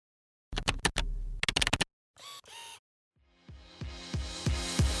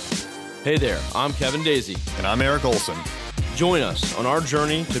Hey there, I'm Kevin Daisy. And I'm Eric Olson. Join us on our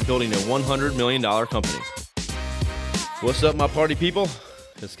journey to building a $100 million company. What's up, my party people?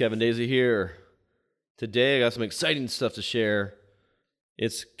 It's Kevin Daisy here. Today, I got some exciting stuff to share.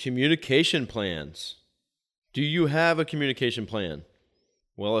 It's communication plans. Do you have a communication plan?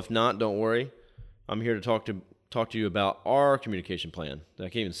 Well, if not, don't worry. I'm here to talk to you about our communication plan. I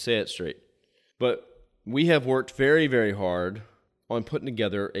can't even say it straight. But we have worked very, very hard on putting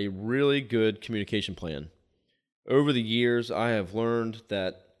together a really good communication plan. Over the years, I have learned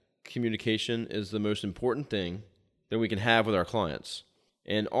that communication is the most important thing that we can have with our clients.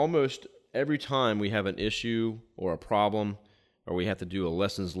 And almost every time we have an issue or a problem, or we have to do a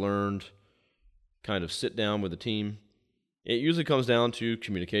lessons learned kind of sit down with the team, it usually comes down to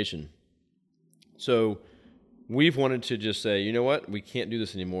communication. So we've wanted to just say, you know what, we can't do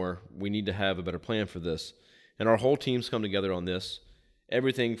this anymore. We need to have a better plan for this. And our whole team's come together on this.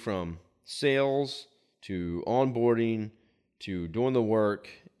 Everything from sales to onboarding to doing the work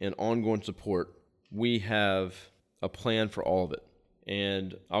and ongoing support. We have a plan for all of it.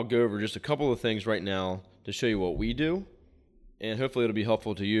 And I'll go over just a couple of things right now to show you what we do. And hopefully it'll be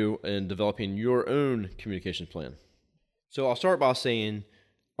helpful to you in developing your own communications plan. So I'll start by saying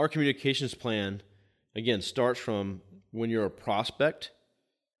our communications plan, again, starts from when you're a prospect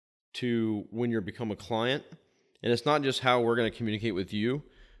to when you become a client. And it's not just how we're going to communicate with you,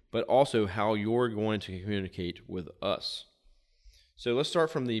 but also how you're going to communicate with us. So let's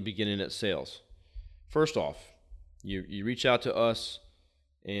start from the beginning at sales. First off, you reach out to us,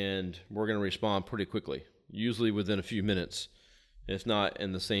 and we're going to respond pretty quickly, usually within a few minutes, if not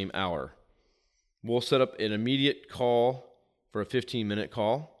in the same hour. We'll set up an immediate call for a 15-minute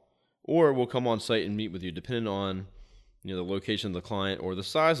call, or we'll come on site and meet with you, depending on the location of the client or the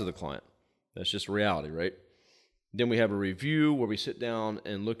size of the client. That's just reality, right? Then we have a review where we sit down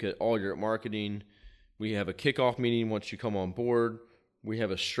and look at all your marketing. We have a kickoff meeting once you come on board. We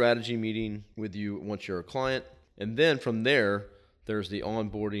have a strategy meeting with you once you're a client. And then from there, there's the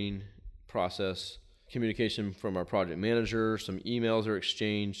onboarding process, communication from our project manager, some emails are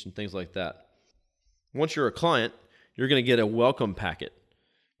exchanged and things like that. Once you're a client, you're going to get a welcome packet,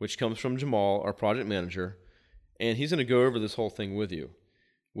 which comes from Jamal, our project manager, and he's going to go over this whole thing with you.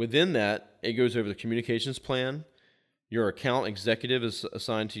 Within that, it goes over the communications plan. Your account executive is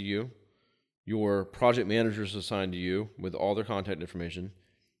assigned to you. Your project manager is assigned to you with all their contact information.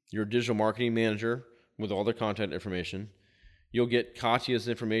 Your digital marketing manager with all their contact information. You'll get Katya's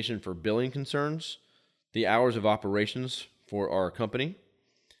information for billing concerns, the hours of operations for our company,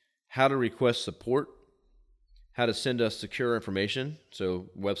 how to request support, how to send us secure information, so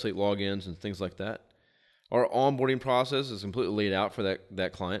website logins and things like that. Our onboarding process is completely laid out for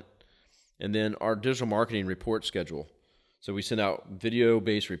that client. And then our digital marketing report schedule. So we send out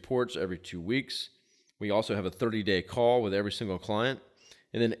video-based reports every 2 weeks. We also have a 30-day call with every single client.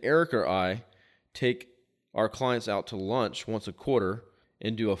 And then Eric or I take our clients out to lunch once a quarter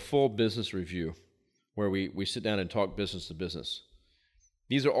and do a full business review where we sit down and talk business to business.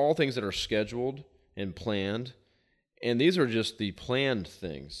 These are all things that are scheduled and planned, and these are just the planned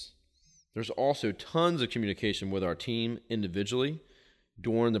things. There's also tons of communication with our team individually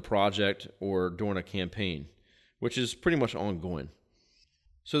during the project or during a campaign, which is pretty much ongoing.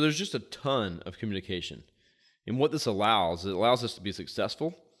 So there's just a ton of communication. And what this allows, it allows us to be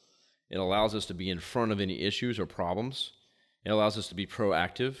successful. It allows us to be in front of any issues or problems. It allows us to be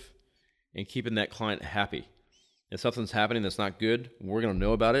proactive and keeping that client happy. If something's happening that's not good, we're going to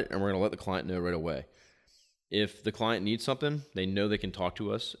know about it and we're going to let the client know right away. If the client needs something, they know they can talk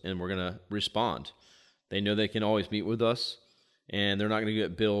to us and we're going to respond. They know they can always meet with us and they're not going to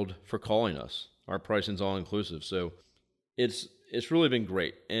get billed for calling us. Our pricing's all inclusive. So it's really been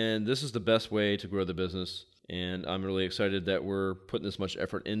great. And this is the best way to grow the business. And I'm really excited that we're putting this much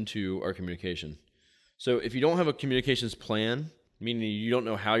effort into our communication. So if you don't have a communications plan, meaning you don't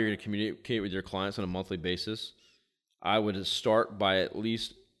know how you're going to communicate with your clients on a monthly basis, I would start by at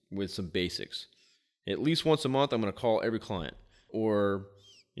least with some basics. At least once a month, I'm going to call every client. Or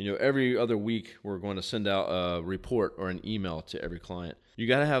every other week, we're going to send out a report or an email to every client. You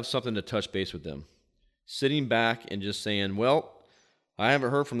got to have something to touch base with them. Sitting back and just saying, well, I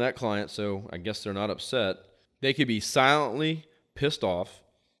haven't heard from that client, so I guess they're not upset. They could be silently pissed off,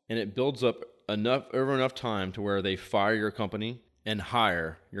 and it builds up over enough time to where they fire your company and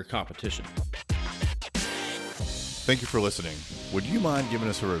hire your competition. Thank you for listening. Would you mind giving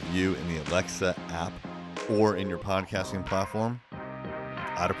us a review in the Alexa app or in your podcasting platform?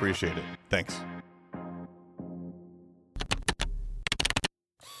 I'd appreciate it. Thanks.